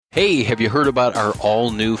Hey, have you heard about our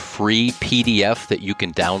all-new free PDF that you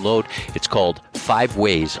can download? It's called 5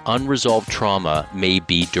 Ways Unresolved Trauma May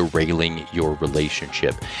Be Derailing Your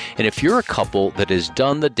Relationship. And if you're a couple that has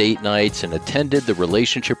done the date nights and attended the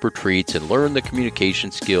relationship retreats and learned the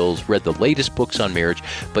communication skills, read the latest books on marriage,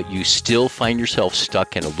 but you still find yourself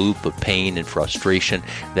stuck in a loop of pain and frustration,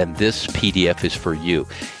 then this PDF is for you.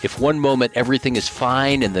 If one moment everything is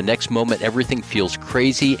fine and the next moment everything feels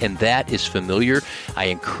crazy and that is familiar, I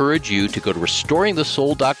encourage you to go to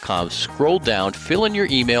restoringthesoul.com, scroll down, fill in your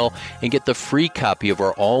email, and get the free copy of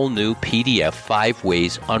our all-new PDF, 5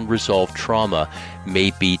 Ways Unresolved Trauma May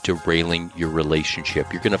Be Derailing Your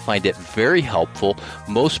Relationship. You're going to find it very helpful.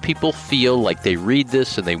 Most people feel like they read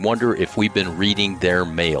this and they wonder if we've been reading their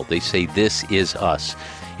mail. They say, this is us.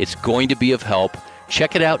 It's going to be of help.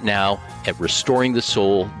 Check it out now at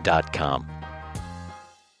restoringthesoul.com.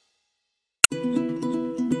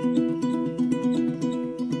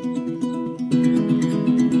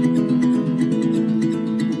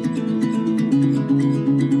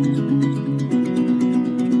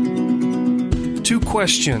 Two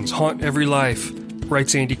questions haunt every life,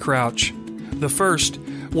 writes Andy Crouch. The first,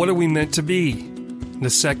 what are we meant to be? The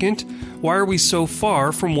second, why are we so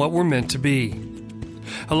far from what we're meant to be?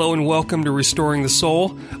 Hello and welcome to Restoring the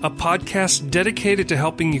Soul, a podcast dedicated to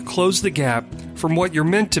helping you close the gap from what you're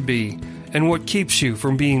meant to be and what keeps you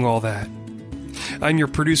from being all that. I'm your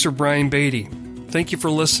producer, Brian Beatty. Thank you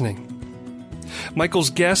for listening. Michael's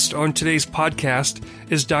guest on today's podcast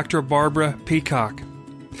is Dr. Barbara Peacock.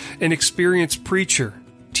 An experienced preacher,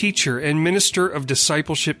 teacher, and minister of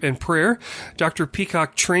discipleship and prayer, Dr.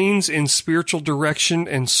 Peacock trains in spiritual direction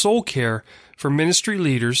and soul care for ministry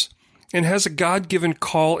leaders and has a God-given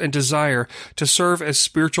call and desire to serve as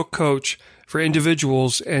spiritual coach for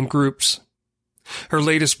individuals and groups. Her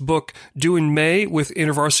latest book, due in May with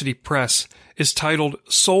InterVarsity Press, is titled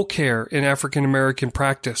Soul Care in African American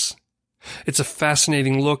Practice. It's a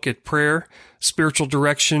fascinating look at prayer, spiritual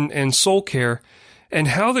direction, and soul care, and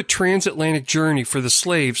how the transatlantic journey for the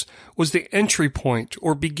slaves was the entry point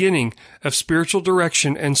or beginning of spiritual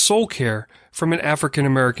direction and soul care from an African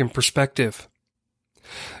American perspective.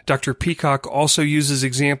 Dr. Peacock also uses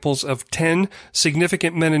examples of 10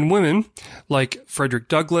 significant men and women like Frederick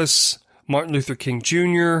Douglass, Martin Luther King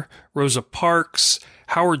Jr., Rosa Parks,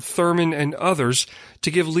 Howard Thurman, and others to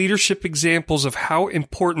give leadership examples of how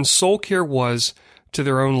important soul care was to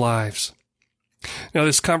their own lives. Now,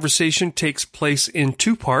 this conversation takes place in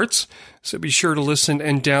 2 parts, so be sure to listen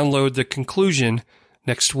and download the conclusion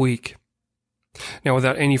next week. Now,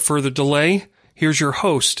 without any further delay, here's your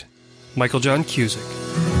host, Michael John Cusick.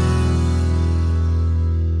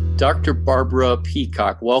 Dr. Barbara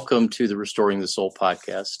Peacock, welcome to the Restoring the Soul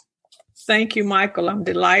podcast. Thank you, Michael. I'm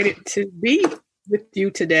delighted to be with you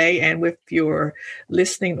today and with your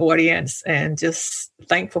listening audience, and just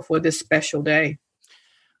thankful for this special day.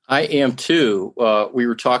 I am too. We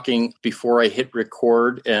were talking before I hit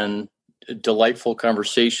record, and a delightful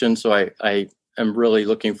conversation. So I am really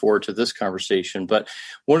looking forward to this conversation. But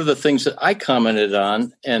one of the things that I commented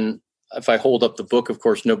on, and if I hold up the book, of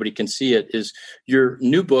course, nobody can see it, is your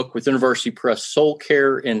new book with InterVarsity Press, Soul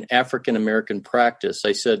Care in African American Practice.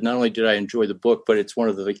 I said, not only did I enjoy the book, but it's one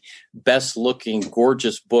of the best looking,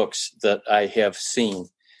 gorgeous books that I have seen.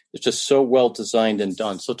 It's just so well designed and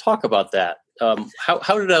done. So talk about that.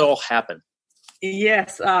 How did that all happen?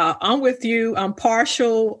 Yes, I'm with you. I'm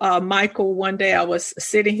partial, Michael. One day I was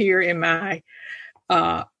sitting here in my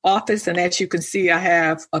office, and as you can see, I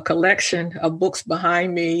have a collection of books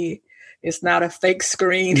behind me. It's not a fake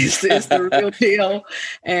screen. It's the real deal.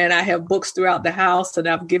 And I have books throughout the house, and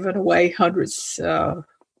I've given away hundreds of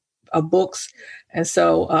books. And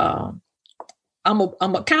so I'm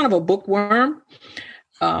a kind of a bookworm.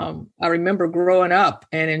 I remember growing up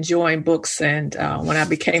and enjoying books. And when I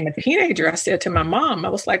became a teenager, I said to my mom, I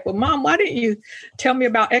was like, well, Mom, why didn't you tell me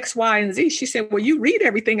about X, Y, and Z? She said, well, you read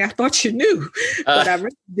everything I thought you knew, but I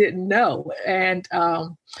really didn't know. And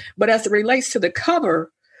but as it relates to the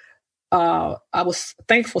cover, I was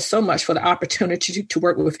thankful so much for the opportunity to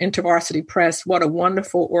work with InterVarsity Press. What a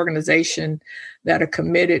wonderful organization that are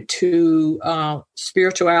committed to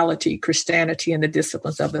spirituality, Christianity, and the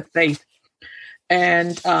disciplines of the faith.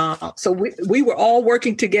 And so we were all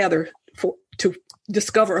working together to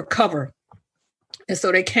discover a cover. And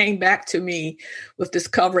so they came back to me with this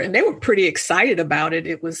cover, and they were pretty excited about it.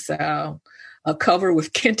 It was a cover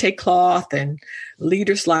with kente cloth and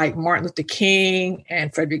leaders like Martin Luther King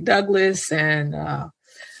and Frederick Douglass, and a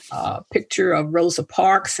picture of Rosa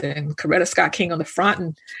Parks and Coretta Scott King on the front.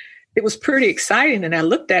 And it was pretty exciting. And I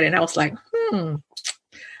looked at it and I was like,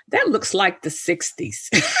 that looks like the 60s.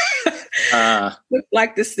 Looked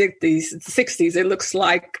like the 60s. It looks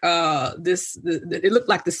like it looked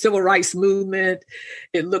like the civil rights movement.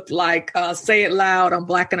 It looked like Say It Loud, I'm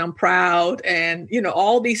Black and I'm Proud, and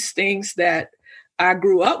all these things that I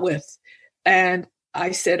grew up with. And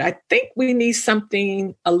I said, I think we need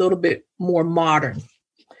something a little bit more modern.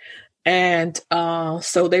 And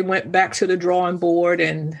so they went back to the drawing board,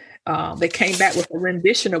 and they came back with a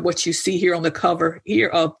rendition of what you see here on the cover here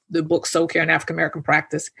of the book Soul Care and African American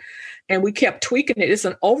Practice. And we kept tweaking it. It's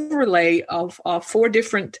an overlay of 4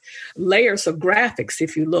 different layers of graphics,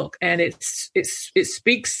 if you look, and it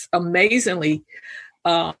speaks amazingly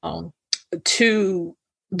to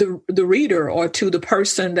the reader, or to the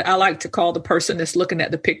person that I like to call the person that's looking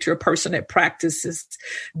at the picture, a person that practices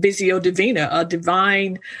Visio Divina, a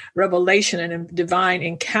divine revelation and a divine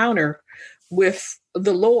encounter with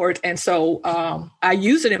the Lord. And so I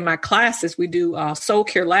use it in my classes. We do Soul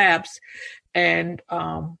Care Labs, and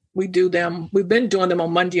we do them. We've been doing them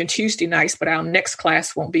on Monday and Tuesday nights, but our next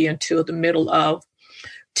class won't be until the middle of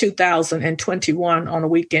 2021 on a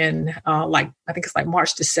weekend, I think it's like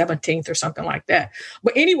March the 17th or something like that.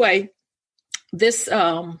 But anyway, this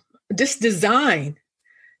design,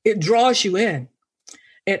 it draws you in.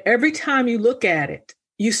 And every time you look at it,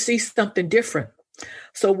 you see something different.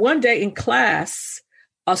 So one day in class,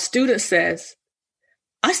 a student says,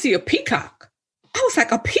 I see a peacock. I was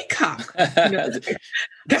like, a peacock?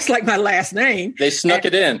 That's like my last name. They snuck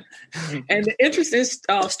it in. And the interesting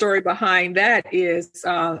story behind that is,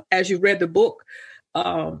 as you read the book,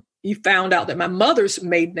 you found out that my mother's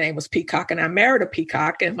maiden name was Peacock, and I married a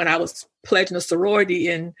peacock. And when I was pledging a sorority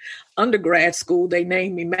in undergrad school, they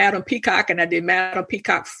named me Madam Peacock, and I did Madam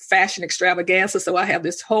Peacock Fashion Extravaganza. So I have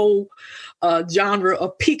this whole genre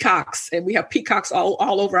of peacocks, and we have peacocks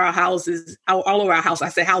all over our houses, all over our house. I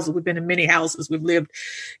say houses, we've been in many houses. We've lived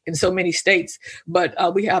in so many states, but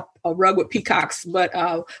we have a rug with peacocks. But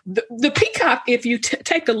the peacock, if you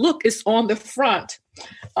take a look, is on the front,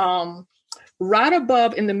 right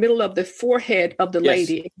above in the middle of the forehead of the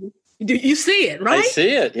lady. Do you see it, right? I see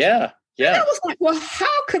it. Yeah. Yeah. And I was like, well,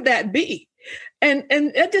 how could that be? And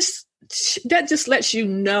that just lets you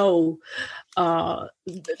know the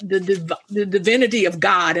divinity of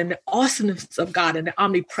God and the awesomeness of God and the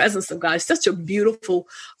omnipresence of God. It's such a beautiful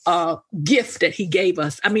gift that he gave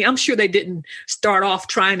us. I mean, I'm sure they didn't start off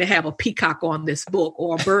trying to have a peacock on this book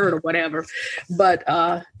or a bird or whatever, but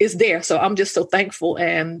it's there. So I'm just so thankful.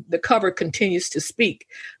 And the cover continues to speak.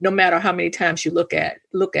 No matter how many times you look at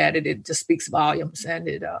it, it just speaks volumes, and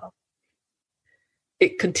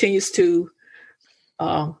it continues to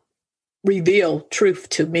reveal truth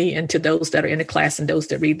to me and to those that are in the class and those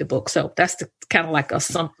that read the book. So that's kind of like a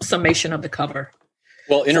summation of the cover.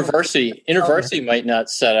 Well, InterVarsity might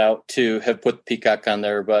not set out to have put peacock on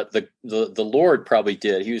there, but the Lord probably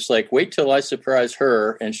did. He was like, wait till I surprise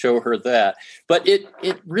her and show her that. But it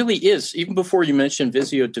really is, even before you mentioned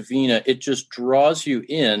Visio Divina, it just draws you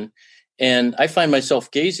in. And I find myself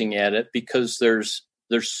gazing at it because there's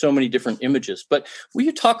so many different images. But will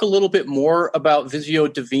you talk a little bit more about Visio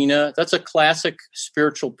Divina? That's a classic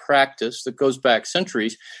spiritual practice that goes back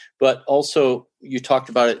centuries, but also you talked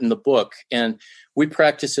about it in the book. And we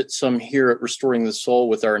practice it some here at Restoring the Soul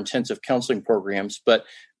with our intensive counseling programs, but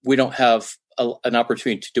we don't have an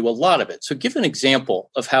opportunity to do a lot of it. So give an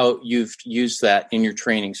example of how you've used that in your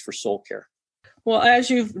trainings for soul care. Well, as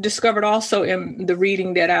you've discovered also in the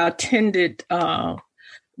reading that I attended,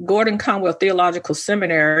 Gordon Conwell Theological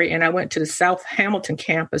Seminary, and I went to the South Hamilton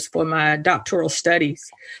campus for my doctoral studies.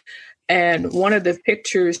 And one of the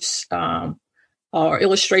pictures or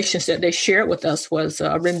illustrations that they shared with us was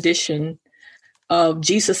a rendition of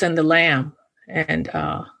Jesus and the Lamb. And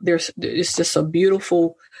it's just a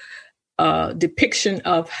beautiful depiction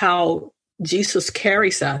of how Jesus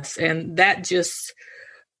carries us. And that just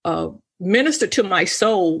ministered to my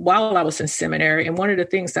soul while I was in seminary. And one of the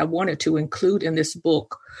things I wanted to include in this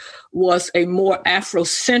book was a more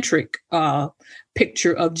Afrocentric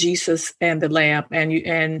picture of Jesus and the Lamb.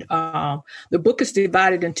 And the book is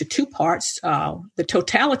divided into 2 parts. The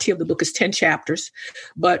totality of the book is 10 chapters,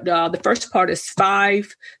 but the first part is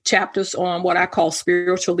 5 chapters on what I call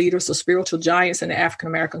spiritual leaders or spiritual giants in the African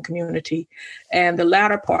American community. And the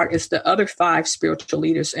latter part is the other 5 spiritual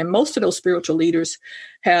leaders. And most of those spiritual leaders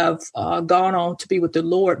have gone on to be with the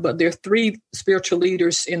Lord, but there are 3 spiritual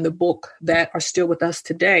leaders in the book that are still with us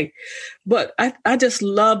today. But I just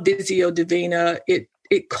love Visio Divina.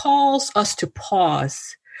 It calls us to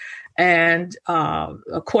pause. And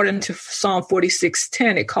according to Psalm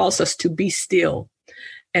 46:10, it calls us to be still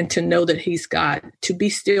and to know that he's God, to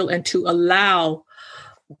be still and to allow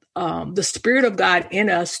the Spirit of God in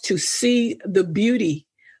us to see the beauty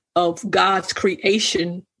of God's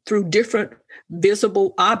creation through different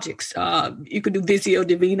visible objects. You could do Visio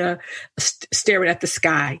Divina staring at the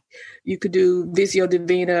sky. You could do Visio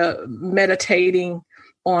Divina meditating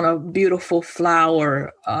on a beautiful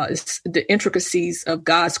flower, the intricacies of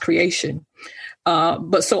God's creation.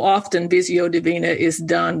 But so often Visio Divina is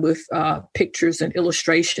done with pictures and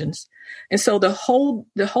illustrations. And so the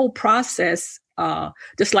whole process,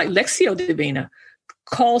 just like Lectio Divina,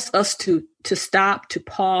 calls us to stop, to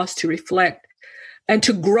pause, to reflect, and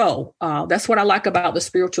to grow. That's what I like about the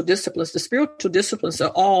spiritual disciplines. The spiritual disciplines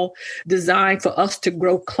are all designed for us to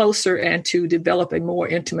grow closer and to develop a more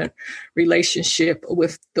intimate relationship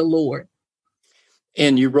with the Lord.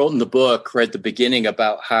 And you wrote in the book right at the beginning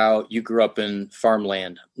about how you grew up in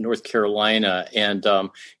farmland, North Carolina. And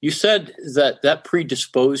you said that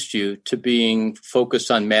predisposed you to being focused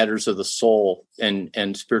on matters of the soul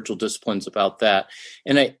and spiritual disciplines about that.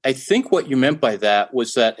 And I think what you meant by that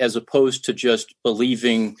was that as opposed to just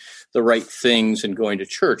believing the right things and going to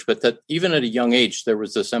church, but that even at a young age, there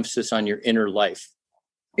was this emphasis on your inner life.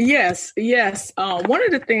 Yes. One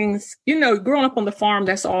of the things, growing up on the farm,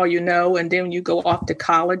 that's all you know. And then you go off to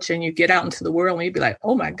college and you get out into the world and you be like,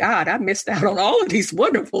 oh my God, I missed out on all of these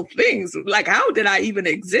wonderful things. Like, how did I even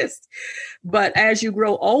exist? But as you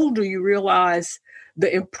grow older, you realize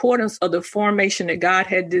the importance of the formation that God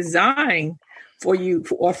had designed for you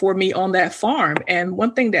or for me on that farm. And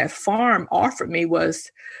one thing that farm offered me was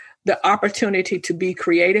the opportunity to be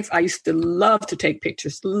creative. I used to love to take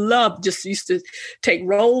pictures, used to take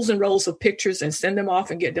rolls and rolls of pictures and send them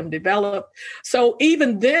off and get them developed. So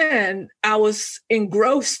even then I was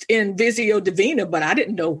engrossed in Visio Divina, but I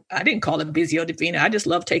didn't call it Visio Divina. I just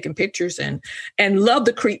loved taking pictures and loved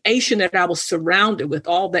the creation that I was surrounded with,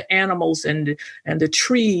 all the animals and the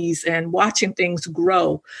trees and watching things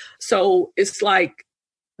grow. So it's like,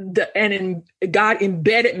 God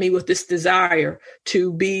embedded me with this desire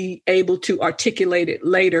to be able to articulate it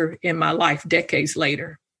later in my life, decades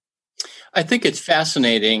later. I think it's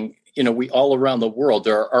fascinating. We all around the world,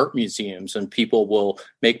 there are art museums and people will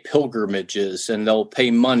make pilgrimages and they'll pay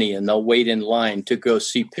money and they'll wait in line to go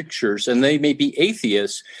see pictures. And they may be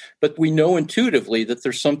atheists, but we know intuitively that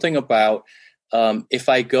there's something about if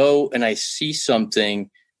I go and I see something,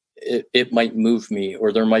 it might move me,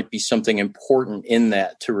 or there might be something important in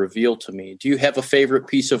that to reveal to me. Do you have a favorite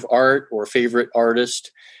piece of art or a favorite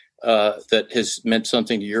artist that has meant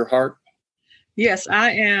something to your heart? Yes,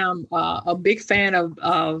 I am a big fan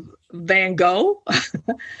of Van Gogh.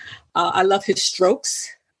 I love his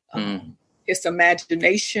strokes, his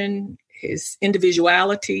imagination, his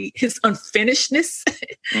individuality, his unfinishedness,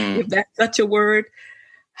 if that's such a word.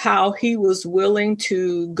 How he was willing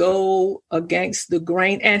to go against the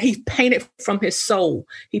grain, and he painted from his soul.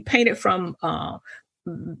 He painted from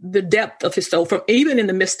the depth of his soul. From even in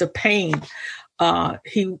the midst of pain,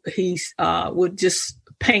 he would just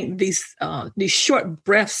paint these short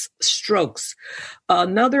breath strokes.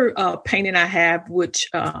 Another painting I have, which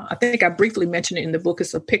I think I briefly mentioned it in the book,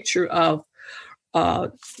 is a picture of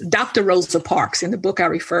Dr. Rosa Parks. In the book, I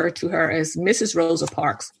refer to her as Mrs. Rosa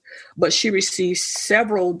Parks, but she received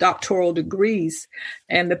several doctoral degrees.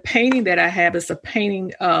 And the painting that I have is a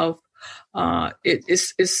painting of,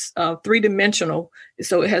 it's three-dimensional.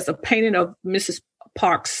 So it has a painting of Mrs.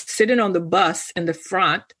 Parks sitting on the bus in the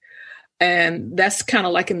front, and that's kind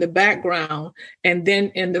of like in the background. And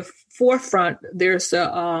then in the forefront, there's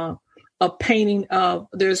a painting of,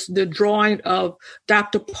 there's the drawing of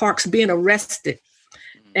Dr. Parks being arrested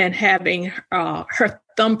and having her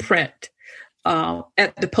thumbprint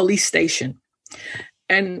at the police station.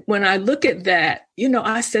 And when I look at that,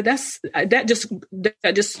 I said, that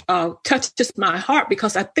just touches my heart,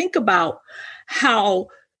 because I think about how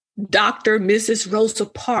Mrs. Rosa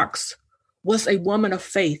Parks was a woman of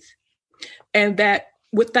faith, and that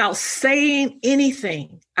without saying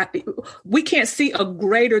anything, we can't see a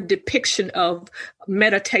greater depiction of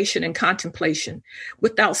meditation and contemplation.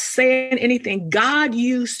 Without saying anything, God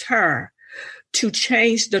used her to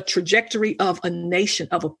change the trajectory of a nation,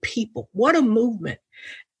 of a people. What a movement.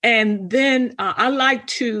 And then I like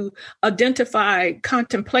to identify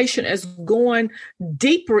contemplation as going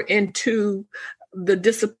deeper into the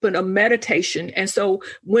discipline of meditation. And so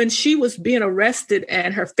when she was being arrested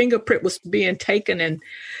and her fingerprint was being taken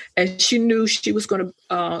and she knew she was going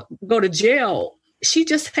to go to jail, she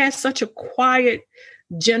just had such a quiet,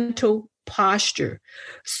 gentle posture.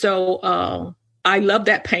 So I love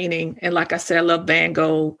that painting. And like I said, I love Van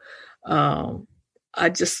Gogh. I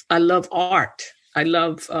love art. I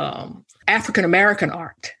love African-American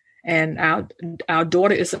art. And our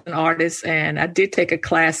daughter is an artist, and I did take a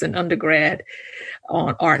class in undergrad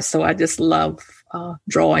on art. So I just love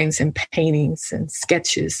drawings and paintings and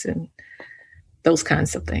sketches and those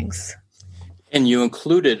kinds of things. And you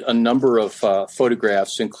included a number of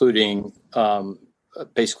photographs, including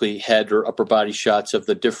basically head or upper body shots of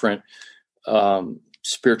the different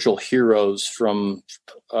spiritual heroes, from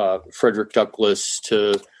Frederick Douglass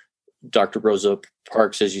to Dr. Rosa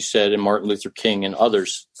Parks, as you said, and Martin Luther King and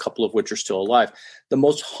others, a couple of which are still alive. The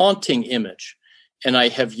most haunting image, and I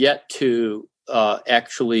have yet to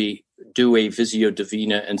actually do a Visio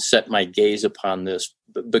Divina and set my gaze upon this,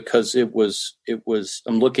 because it was,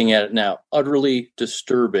 I'm looking at it now, utterly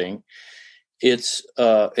disturbing. It's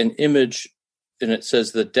an image, and it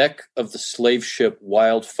says the deck of the slave ship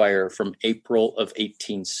Wildfire from April of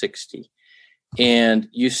 1860. And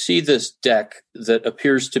you see this deck that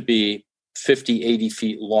appears to be 50, 80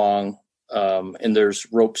 feet long, and there's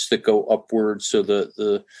ropes that go upwards, so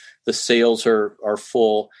the sails are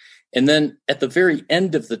full. And then at the very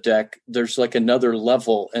end of the deck, there's like another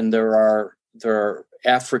level, and there are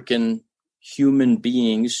African human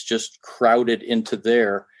beings just crowded into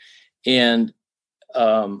there. And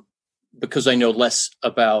because I know less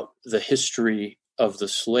about the history of the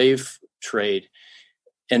slave trade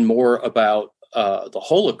and more about the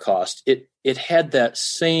Holocaust, it had that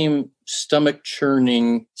same stomach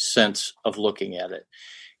churning sense of looking at it.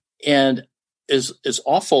 And as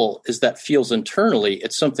awful as that feels internally,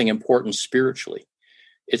 it's something important spiritually.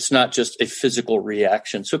 It's not just a physical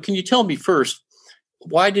reaction. So can you tell me first,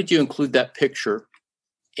 why did you include that picture,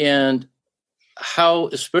 and how,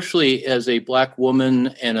 especially as a Black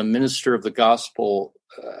woman and a minister of the gospel,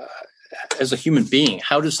 as a human being,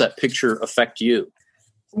 how does that picture affect you?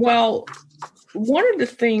 Well, one of the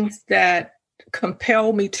things that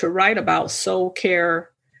compelled me to write about soul care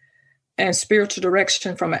and spiritual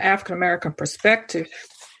direction from an African-American perspective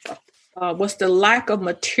was the lack of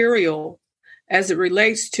material as it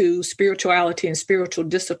relates to spirituality and spiritual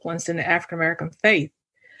disciplines in the African-American faith.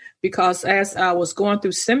 Because as I was going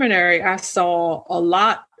through seminary, I saw a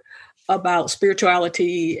lot about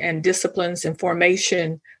spirituality and disciplines and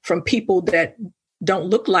formation from people that don't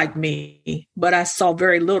look like me, but I saw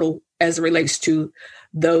very little as it relates to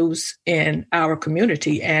those in our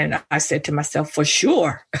community. And I said to myself, for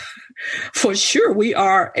sure, we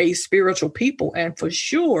are a spiritual people. And for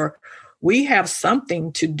sure, we have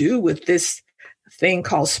something to do with this thing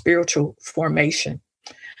called spiritual formation.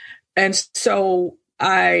 And so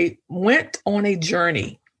I went on a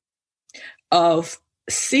journey of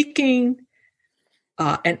seeking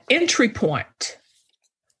an entry point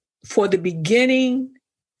for the beginning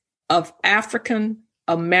of African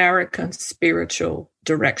American spiritual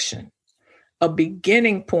direction, a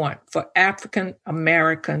beginning point for African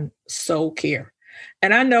American soul care.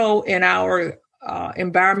 And I know in our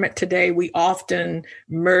environment today, we often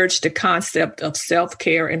merge the concept of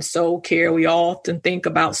self-care and soul care. We often think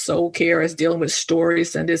about soul care as dealing with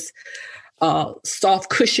stories and this soft,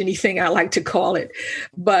 cushiony thing, I like to call it.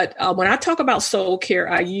 But when I talk about soul care,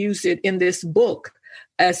 I use it in this book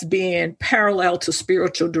as being parallel to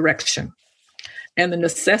spiritual direction and the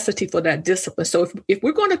necessity for that discipline. So if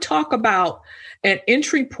we're going to talk about an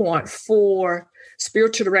entry point for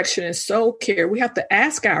spiritual direction and soul care, we have to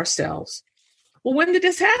ask ourselves, well, when did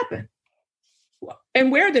this happen?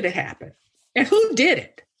 And where did it happen? And who did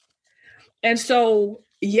it? And so,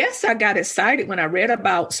 yes, I got excited when I read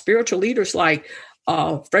about spiritual leaders like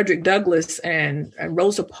Frederick Douglass and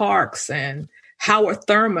Rosa Parks and Howard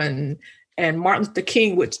Thurman and Martin Luther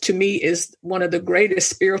King, which to me is one of the greatest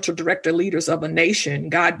spiritual director leaders of a nation.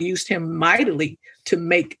 God used him mightily to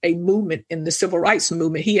make a movement in the civil rights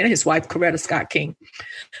movement, he and his wife, Coretta Scott King.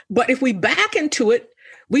 But if we back into it,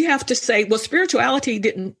 we have to say, well, spirituality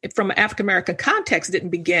didn't, from an African-American context, didn't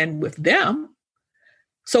begin with them.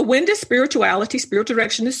 So when did spirituality, spiritual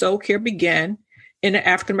direction, and soul care begin in the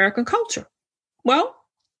African-American culture? Well,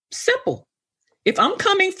 simple. If I'm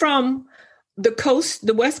coming from the coast,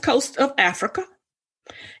 the west coast of Africa,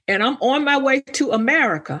 and I'm on my way to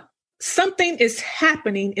America, something is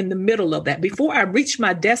happening in the middle of that. Before I reach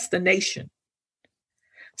my destination,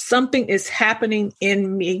 something is happening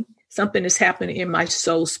in me. Something is happening in my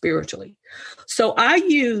soul spiritually. So I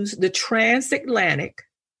use the transatlantic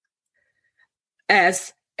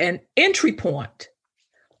as an entry point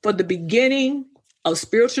for the beginning of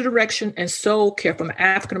spiritual direction and soul care from an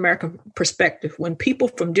African-American perspective, when people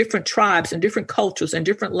from different tribes and different cultures and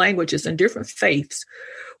different languages and different faiths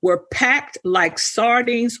were packed like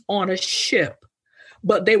sardines on a ship,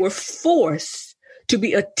 but they were forced to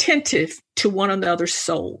be attentive to one another's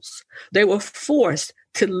souls. They were forced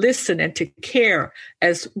to listen and to care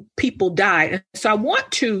as people died. And so I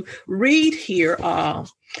want to read here on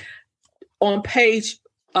page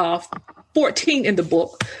 14 in the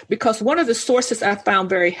book, because one of the sources I found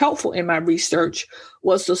very helpful in my research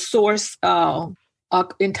was the source the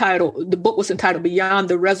book was entitled Beyond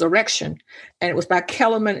the Resurrection, and it was by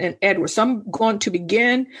Kellerman and Edwards. So I'm going to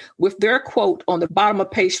begin with their quote on the bottom of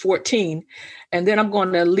page 14, and then I'm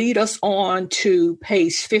going to lead us on to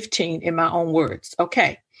page 15 in my own words.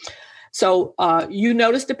 Okay. So you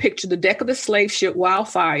notice the picture, the deck of the slave ship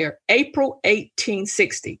Wildfire, April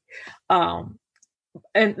 1860. But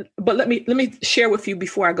let me share with you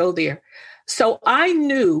before I go there. So I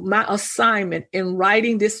knew my assignment in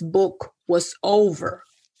writing this book was over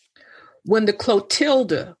when the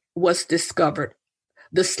Clotilda was discovered,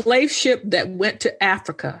 the slave ship that went to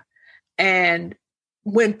Africa, and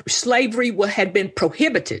when slavery had been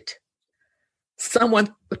prohibited,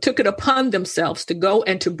 someone took it upon themselves to go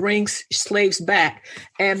and to bring slaves back.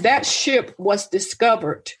 And that ship was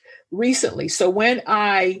discovered recently. So when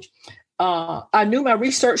I knew my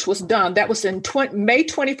research was done, that was in May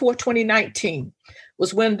 24, 2019,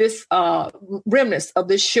 was when this remnants of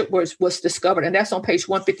this ship was discovered. And that's on page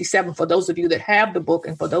 157 for those of you that have the book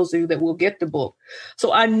and for those of you that will get the book.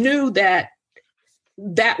 So I knew that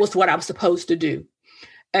was what I was supposed to do.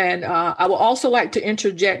 And I would also like to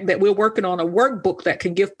interject that we're working on a workbook that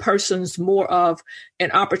can give persons more of an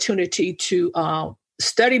opportunity to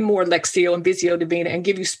study more Lectio and Visio Divina and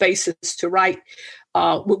give you spaces to write.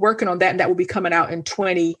 We're working on that, and that will be coming out in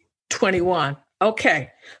 2021. Okay,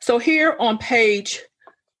 so here on page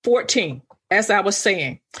 14, as I was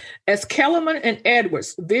saying, as Kellerman and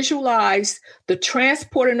Edwards visualized the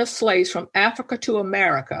transporting of slaves from Africa to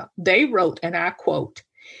America, they wrote, and I quote,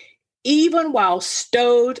 "Even while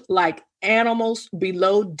stowed like animals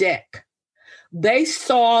below deck, they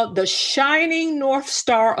saw the shining North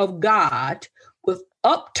Star of God with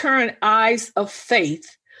upturned eyes of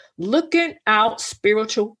faith, looking out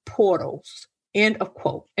spiritual portals," end of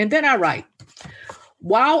quote. And then I write,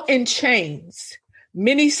 "While in chains,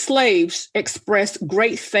 many slaves expressed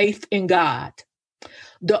great faith in God,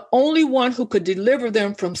 the only one who could deliver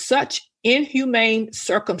them from such inhumane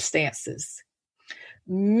circumstances.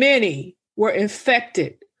 Many were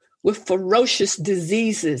infected with ferocious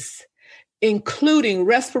diseases, including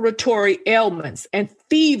respiratory ailments and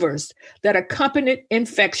fevers that accompanied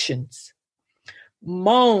infections.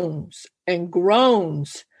 Moans and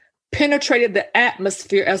groans penetrated the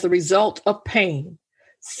atmosphere as a result of pain,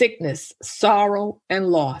 sickness, sorrow, and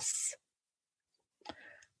loss.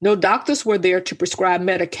 No doctors were there to prescribe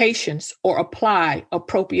medications or apply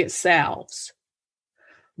appropriate salves.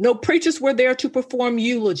 No preachers were there to perform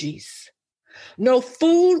eulogies. No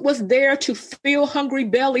food was there to fill hungry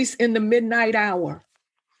bellies in the midnight hour.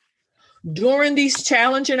 During these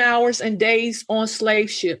challenging hours and days on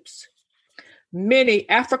slave ships, many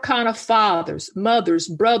Africana fathers, mothers,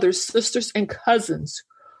 brothers, sisters, and cousins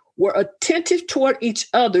were attentive toward each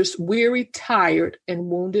other's weary, tired, and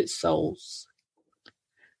wounded souls.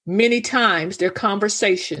 Many times their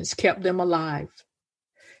conversations kept them alive.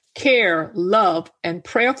 Care, love, and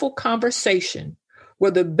prayerful conversation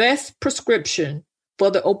were the best prescription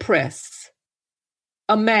for the oppressed.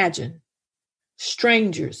 Imagine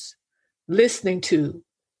strangers listening to,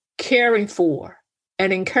 caring for,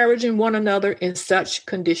 and encouraging one another in such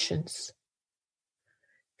conditions.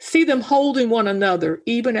 See them holding one another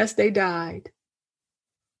even as they died.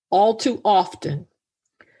 All too often,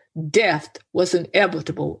 death was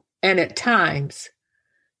inevitable and at times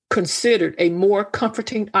considered a more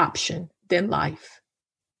comforting option than life.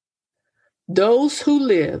 Those who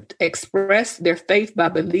lived expressed their faith by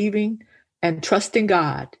believing and trusting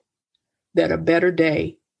God that a better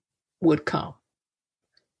day would come.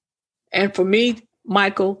 And for me,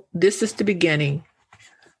 Michael, this is the beginning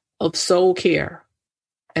of soul care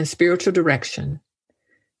and spiritual direction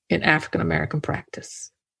in African American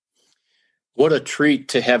practice. What a treat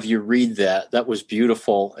to have you read that. That was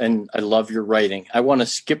beautiful, and I love your writing. I want to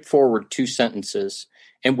skip forward 2 sentences.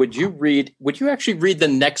 And would you actually read the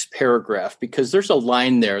next paragraph? Because there's a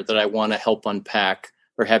line there that I want to help unpack,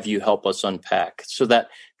 or have you help us unpack. So that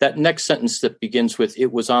next sentence that begins with,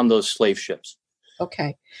 "It was on those slave ships."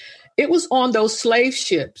 Okay. It was on those slave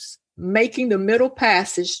ships making the Middle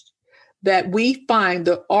Passage that we find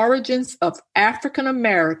the origins of African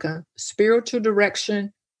American spiritual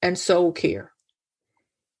direction and soul care.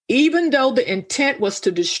 Even though the intent was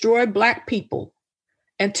to destroy Black people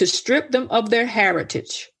and to strip them of their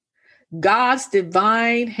heritage, God's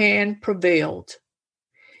divine hand prevailed.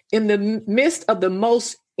 In the midst of the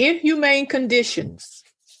most inhumane conditions,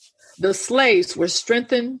 the slaves were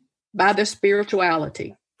strengthened by their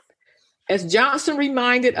spirituality. As Johnson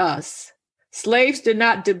reminded us, slaves did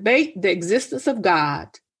not debate the existence of God,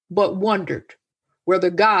 but wondered whether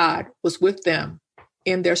God was with them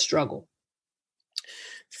in their struggle.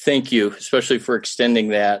 Thank you, especially for extending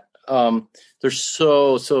that. There's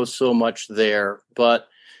so much there. But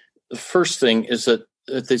the first thing is that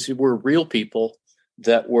these were real people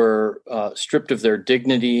that were stripped of their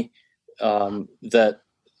dignity, that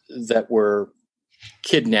were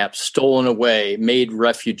kidnapped, stolen away, made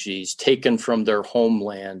refugees, taken from their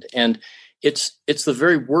homeland. And it's the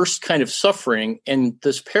very worst kind of suffering, and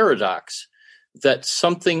this paradox that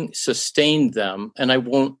something sustained them. And I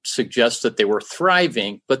won't suggest that they were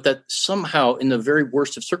thriving, but that somehow in the very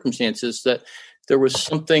worst of circumstances, that there was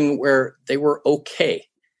something where they were okay.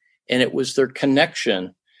 And it was their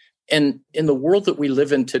connection. And in the world that we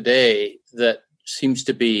live in today, that seems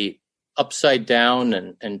to be upside down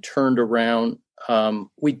and turned around,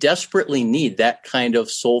 we desperately need that kind of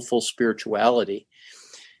soulful spirituality.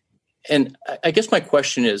 And I guess my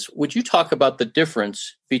question is, would you talk about the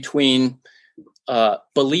difference between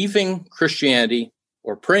believing Christianity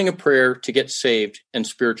or praying a prayer to get saved and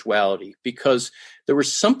spirituality? Because there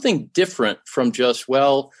was something different from just,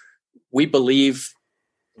 well, we believe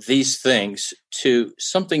these things, to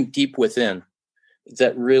something deep within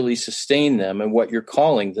that really sustained them, and what you're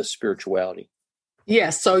calling the spirituality.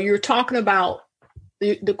 Yes. So you're talking about,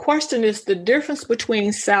 the question is the difference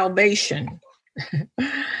between salvation,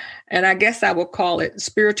 and I guess I will call it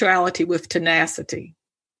spirituality with tenacity.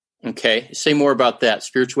 Okay. Say more about that,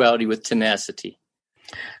 spirituality with tenacity.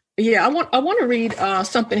 Yeah, I want to read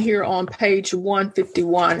something here on page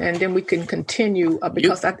 151, and then we can continue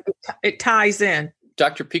because it ties in.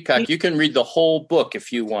 Dr. Peacock, you can read the whole book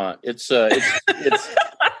if you want. It's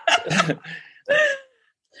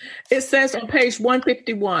It says on page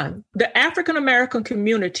 151, the African American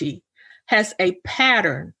community has a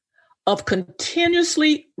pattern of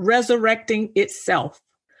continuously resurrecting itself.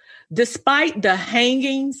 Despite the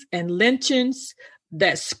hangings and lynchings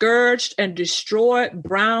that scourged and destroyed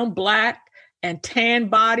brown, black, and tan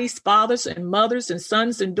bodies, fathers and mothers and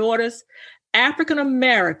sons and daughters, African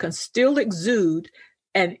Americans still exude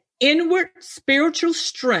an inward spiritual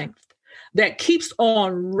strength that keeps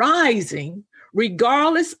on rising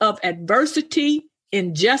regardless of adversity,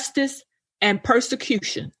 injustice, and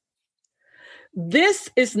persecution. This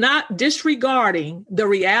is not disregarding the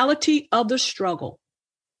reality of the struggle,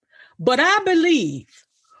 but I believe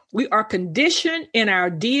we are conditioned in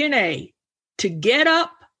our DNA to get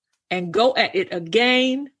up and go at it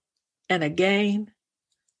again and again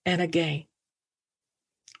and again.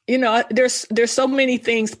 You know, there's so many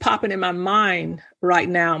things popping in my mind right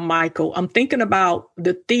now, Michael. I'm thinking about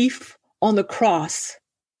the thief on the cross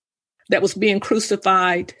that was being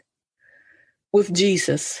crucified with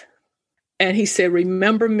Jesus. And he said,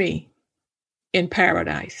 "Remember me in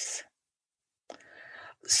paradise."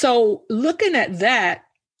 So looking at that,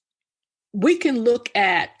 we can look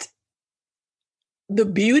at the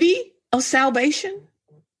beauty of salvation,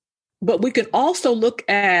 but we can also look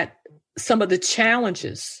at some of the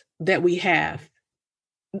challenges that we have.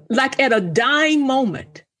 Like at a dying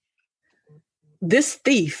moment, this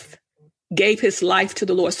thief gave his life to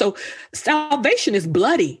the Lord. So salvation is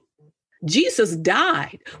bloody. Jesus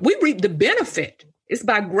died. We reap the benefit. It's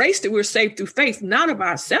by grace that we're saved through faith, not of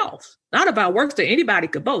ourselves, not of our works that anybody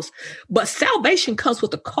could boast. But salvation comes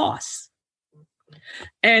with a cost.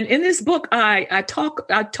 And in this book, I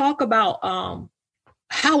talk about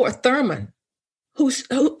Howard Thurman, who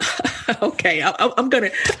okay, I'm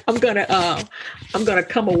gonna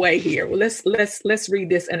come away here. Well, let's read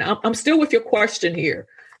this, and I'm still with your question here,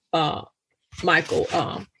 Michael.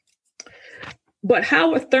 But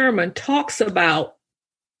Howard Thurman talks about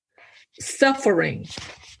suffering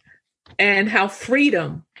and how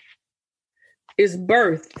freedom is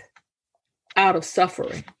birthed out of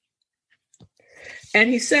suffering. And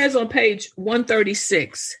he says on page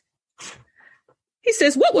 136, he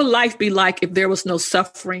says, "What would life be like if there was no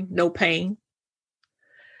suffering, no pain?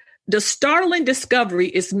 The startling discovery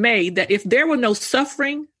is made that if there were no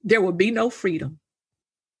suffering, there would be no freedom.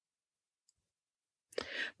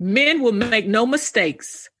 Men will make no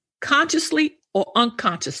mistakes, consciously or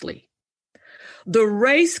unconsciously. The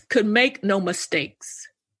race could make no mistakes.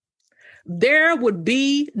 There would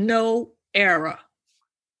be no error.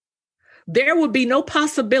 There would be no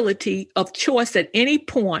possibility of choice at any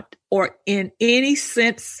point or in any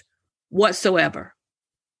sense whatsoever."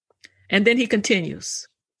 And then he continues,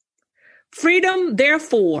 "Freedom,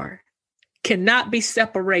 therefore, cannot be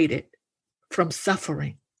separated from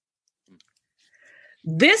suffering.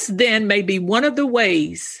 This then may be one of the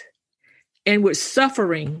ways in which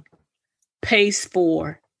suffering pays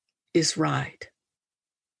for its ride.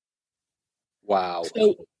 Wow.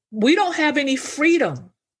 So we don't have any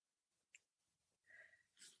freedom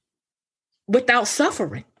without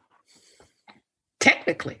suffering.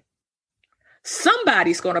 Technically,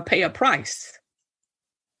 somebody's going to pay a price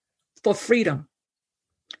for freedom.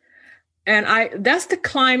 And that's the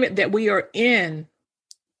climate that we are in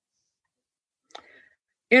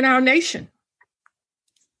our nation.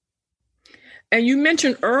 And you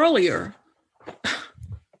mentioned earlier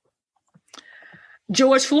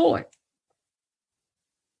George Floyd.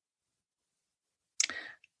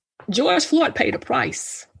 George Floyd paid a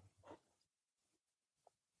price.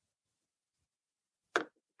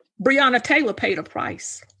 Breonna Taylor paid a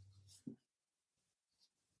price.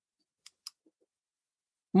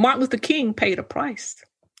 Martin Luther King paid a price.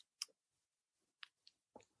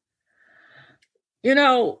 You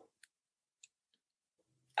know,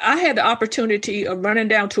 I had the opportunity of running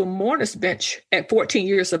down to a mourner's bench at 14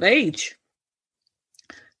 years of age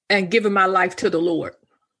and giving my life to the Lord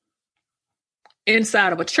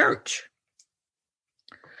inside of a church.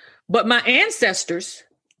 But my ancestors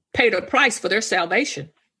paid a price for their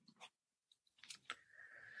salvation.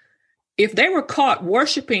 If they were caught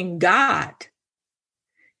worshiping God,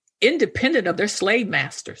 independent of their slave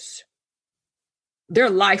masters, their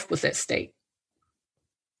life was at stake.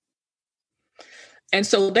 And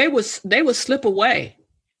so they would slip away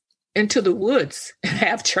into the woods and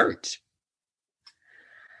have church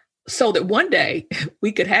so that one day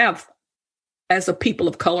we could have, as a people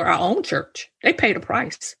of color, our own church. They paid a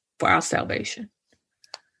price for our salvation.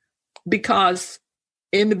 Because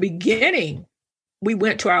in the beginning, we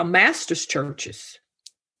went to our master's churches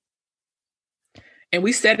and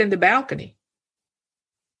we sat in the balcony.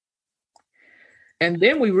 And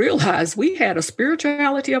then we realized we had a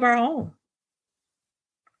spirituality of our own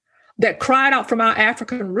that cried out from our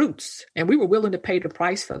African roots, and we were willing to pay the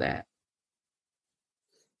price for that.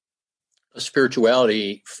 A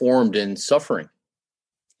spirituality formed in suffering.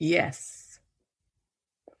 Yes.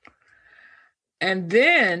 And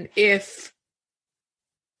then if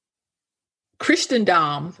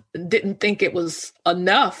Christendom didn't think it was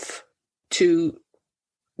enough to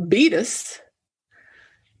beat us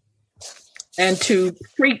and to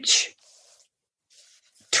preach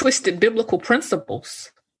twisted biblical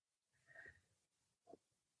principles,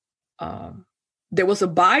 there was a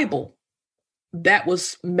Bible that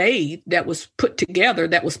was made, that was put together,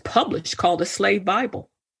 that was published called the Slave Bible.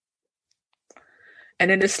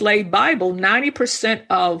 And in the Slave Bible, 90%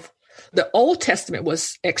 of the Old Testament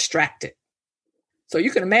was extracted. So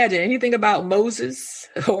you can imagine anything about Moses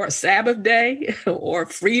or a Sabbath day or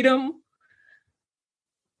freedom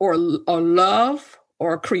or love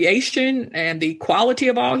or creation and the equality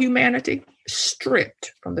of all humanity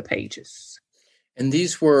stripped from the pages. And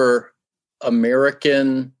these were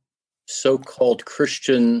American so-called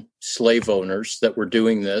Christian slave owners that were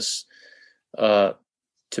doing this to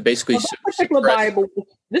basically... Well,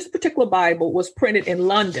 this particular Bible was printed in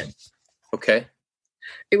London. Okay.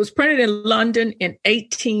 It was printed in London in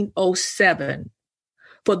 1807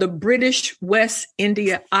 for the British West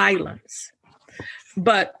India Islands.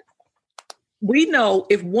 But we know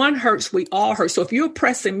if one hurts, we all hurt. So if you're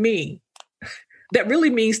oppressing me, that really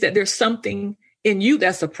means that there's something in you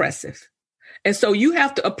that's oppressive. And so you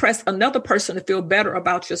have to oppress another person to feel better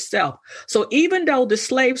about yourself. So even though the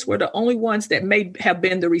slaves were the only ones that may have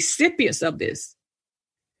been the recipients of this,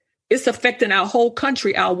 it's affecting our whole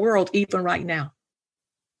country, our world, even right now.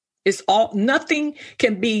 Nothing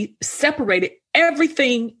can be separated.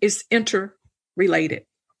 Everything is interrelated.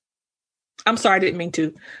 I'm sorry, I didn't mean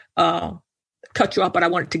to cut you off, but I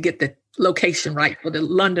wanted to get the location right for the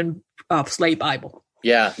London Slave Bible.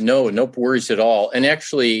 Yeah, no worries at all. And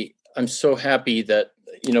actually, I'm so happy that,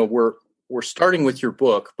 we're starting with your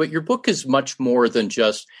book, but your book is much more than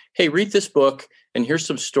just, hey, read this book and here's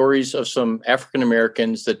some stories of some African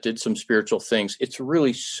Americans that did some spiritual things. It's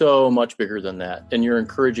really so much bigger than that. And you're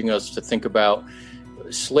encouraging us to think about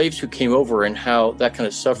slaves who came over and how that kind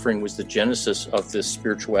of suffering was the genesis of this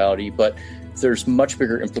spirituality. But there's much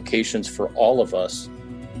bigger implications for all of us.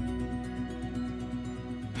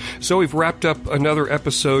 So we've wrapped up another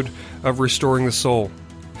episode of Restoring the Soul.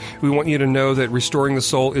 We want you to know that Restoring the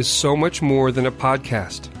Soul is so much more than a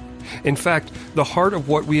podcast. In fact, the heart of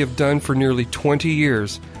what we have done for nearly 20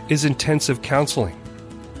 years is intensive counseling.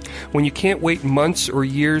 When you can't wait months or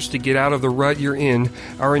years to get out of the rut you're in,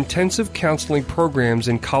 our intensive counseling programs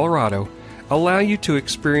in Colorado allow you to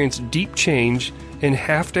experience deep change in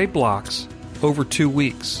half-day blocks over 2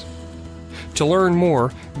 weeks. To learn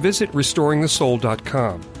more, visit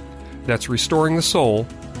restoringthesoul.com. That's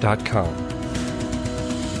restoringthesoul.com.